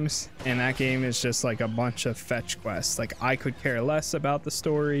times, and that game is just like a bunch of fetch quests. Like I could care less about the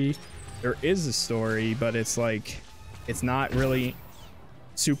story. There is a story, but it's like it's not really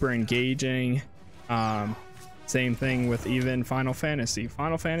super engaging. Same thing with even Final Fantasy.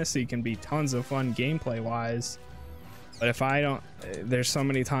 Final Fantasy can be tons of fun gameplay wise, but if I don't, there's so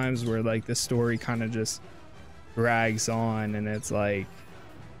many times where like the story kind of just drags on, and it's like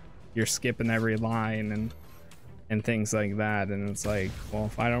you're skipping every line and things like that, and it's like, well,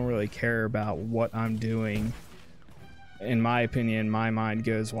 if I don't really care about what I'm doing, in my opinion, my mind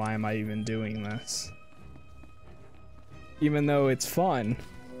goes, why am I even doing this? Even though it's fun,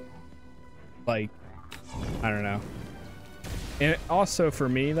 like, I don't know. And also for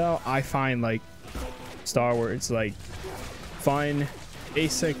me though, I find like Star Wars like fun,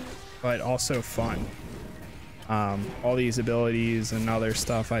 basic but also fun. All these abilities and other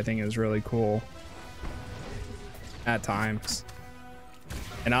stuff I think is really cool at times.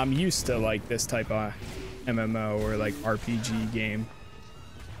 And I'm used to like this type of MMO or like RPG game.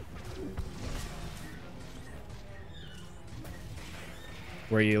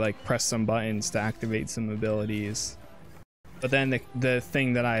 Where you like press some buttons to activate some abilities. But then the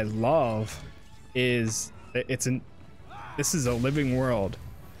thing that I love is that this is a living world.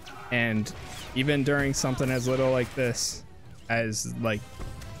 And even during something as little like this, as like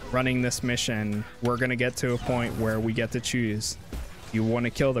running this mission, we're gonna get to a point where we get to choose. Do you want to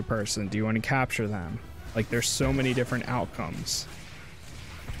kill the person? Do you want to capture them? Like there's so many different outcomes.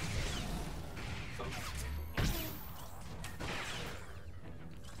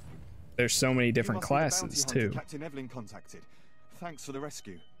 There's so many different classes too. Captain Evelyn contacted. Thanks for the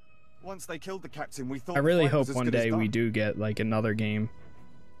rescue. Once they killed the captain, we thought I really hope one day we do get like another game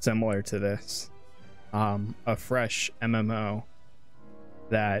similar to this. A fresh MMO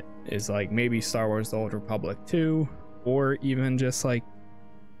that is like maybe Star Wars The Old Republic 2, or even just like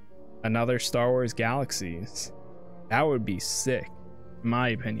another Star Wars Galaxies. That would be sick, in my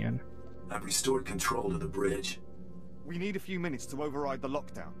opinion. I've restored control to the bridge. We need a few minutes to override the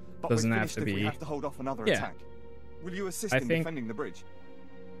lockdown, but doesn't we're have to be. We have to hold off another attack. Will you assist in defending the bridge?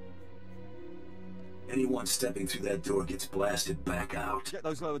 Anyone stepping through that door gets blasted back out. Get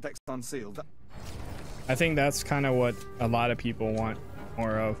those lower decks unsealed. I think that's kind of what a lot of people want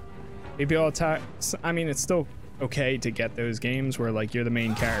more of. People attack. I mean, it's still okay to get those games where like you're the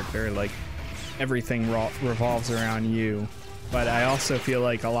main character, like everything revolves around you. But I also feel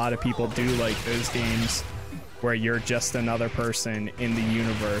like a lot of people do like those games where you're just another person in the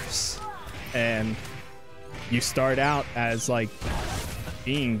universe, and you start out as like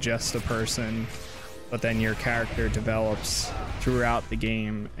being just a person, but then your character develops throughout the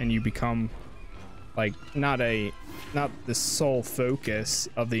game and you become like not the sole focus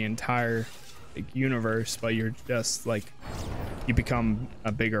of the entire like, universe, but you're just like you become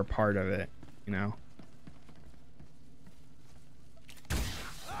a bigger part of it, you know.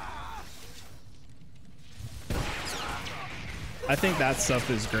 I think that stuff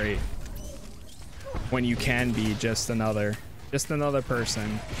is great when you can be just another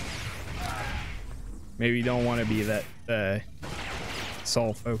person. Maybe you don't want to be the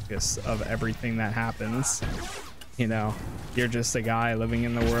sole focus of everything that happens, you know. You're just a guy living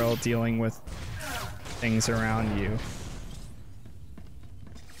in the world dealing with things around you.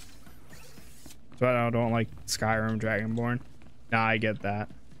 So I don't like Skyrim, Dragonborn. Nah, I get that.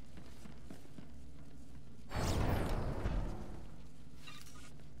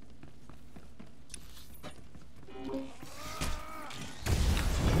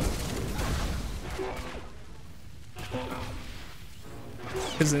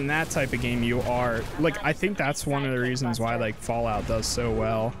 Because in that type of game you are like, I think that's one of the reasons why like Fallout does so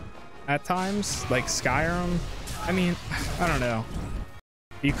well at times. Like Skyrim, I mean, I don't know,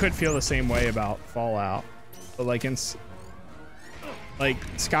 you could feel the same way about Fallout, but like in like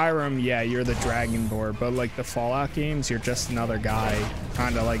Skyrim, yeah, you're the Dragonborn, but like the Fallout games, you're just another guy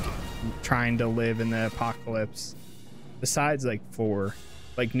kind of like trying to live in the apocalypse. Besides like 4,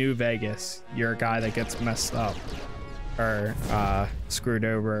 like New Vegas, you're a guy that gets messed up or screwed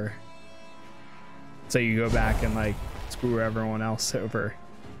over, so you go back and like screw everyone else over.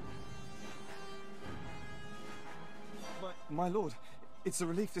 My lord, it's a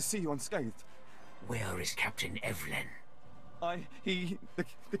relief to see you unscathed. Where is Captain Evelyn? The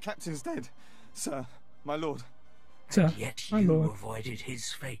captain's dead, sir, my lord. Sir, and yet my you lord. avoided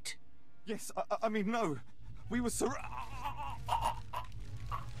his fate. Yes, I mean, no. We were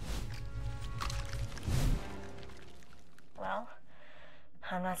Well,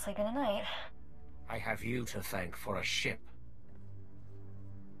 I'm not sleeping tonight. I have you to thank for a ship.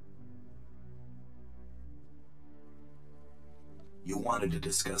 You wanted to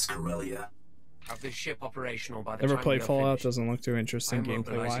discuss Corellia. Have this ship operational by the Never time played we are Fallout, finished. doesn't look too interesting I'm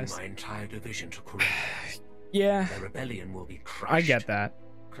gameplay mobilizing wise. my entire division to Corellia. Yeah, The rebellion will be crushed. I get that.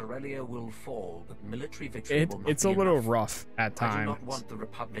 Corellia will fall, but military victory will not It's be a little enough. rough at I do times. not want the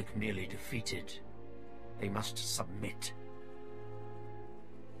Republic merely defeated. They must submit.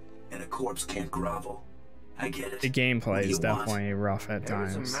 And a corpse can't grovel. I get it. The gameplay What do is you want? definitely rough at There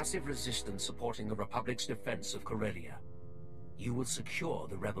is times. a massive resistance supporting the Republic's defense of Corellia. You will secure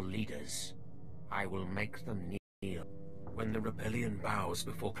the rebel leaders. I will make them kneel. When the rebellion bows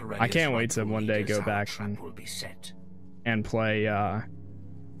before Corellia's I can't wait to rightful one day leaders, go our back trap and will be set. play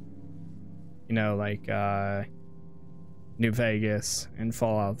you know, like New Vegas and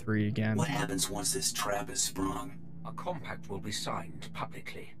Fallout 3 again. What happens once this trap is sprung? A compact will be signed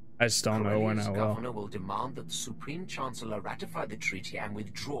publicly. I just don't know when I will. Governor will demand that the Supreme Chancellor ratify the treaty and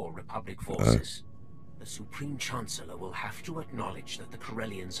withdraw Republic forces. The Supreme Chancellor will have to acknowledge that the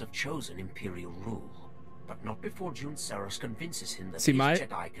Corellians have chosen Imperial rule, but not before June Saros convinces him that his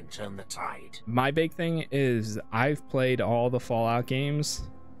Jedi can turn the tide. My big thing is I've played all the Fallout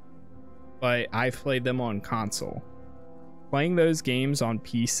games, but I've played them on console. Playing those games on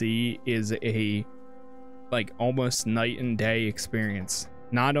PC is a like almost night and day experience.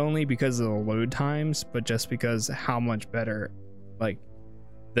 Not only because of the load times, but just because how much better like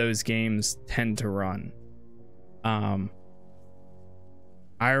those games tend to run. I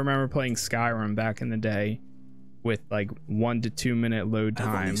remember playing Skyrim back in the day with like 1 to 2 minute load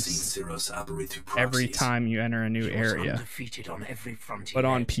times every time you enter a new area. But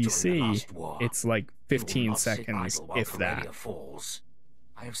on PC, it's like 15 seconds, if that.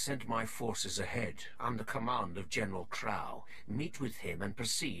 I have sent my forces ahead under command of General Crow. Meet with him and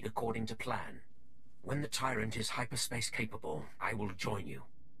proceed according to plan. When the Tyrant is hyperspace capable, I will join you.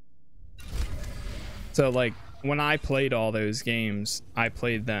 So like when I played all those games, I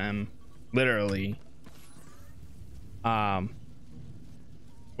played them literally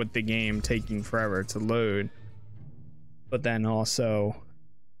with the game taking forever to load, but then also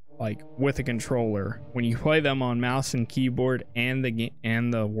like with a controller. When you play them on mouse and keyboard and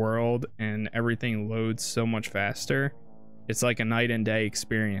the world and everything loads so much faster, it's like a night and day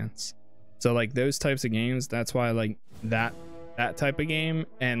experience. So like those types of games, that's why I like that type of game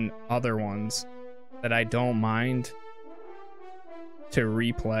and other ones that I don't mind to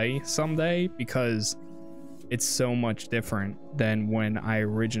replay someday, because it's so much different than when I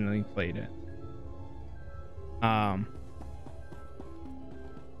originally played it. I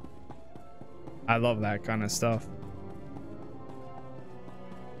love that kind of stuff.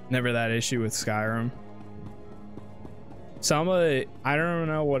 Never that issue with Skyrim. Some of it, I don't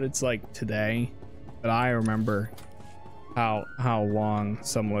know what it's like today, but I remember how long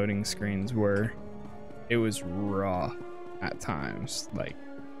some loading screens were. It was raw at times, like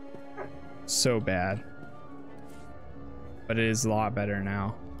so bad. But it is a lot better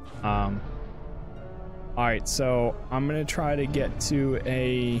now. All right, so I'm gonna try to get to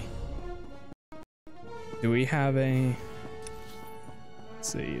a. Do we have a? Let's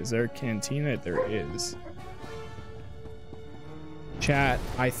see. Is there a cantina? There is. Chat.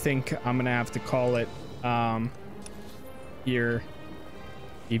 I think I'm gonna have to call it here.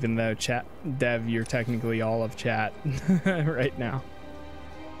 Even though chat dev, you're technically all of chat right now.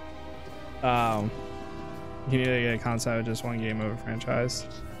 You need to get a concept of just one game over franchise.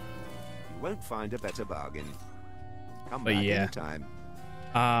 You won't find a better bargain. Come but back yeah. anytime.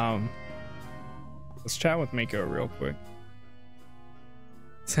 Let's chat with Mako real quick.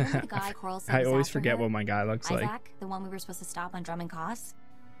 The guy Coral said I was always after forget her? what my guy looks like. Isaac, the one we were supposed to stop on Drum and Koss?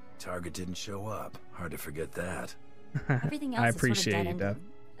 Target didn't show up. Hard to forget that. Everything else I is sort of appreciate dead you, Dev.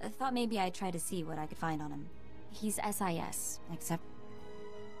 I thought maybe I'd try to see what I could find on him. He's SIS, except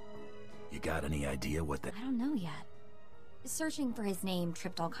You got any idea what the... I don't know yet. Searching for his name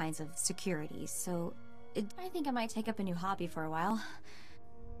tripped all kinds of security, so I think I might take up a new hobby for a while.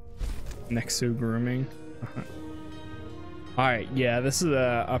 Nexu grooming. All right, yeah, this is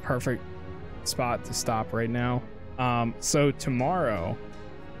a perfect spot to stop right now. So tomorrow,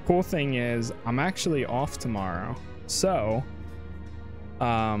 cool thing is I'm actually off tomorrow, so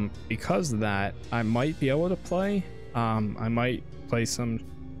because of that, I might be able to play. I might play some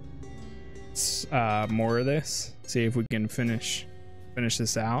more of this, see if we can finish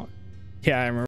this out. Yeah, I remember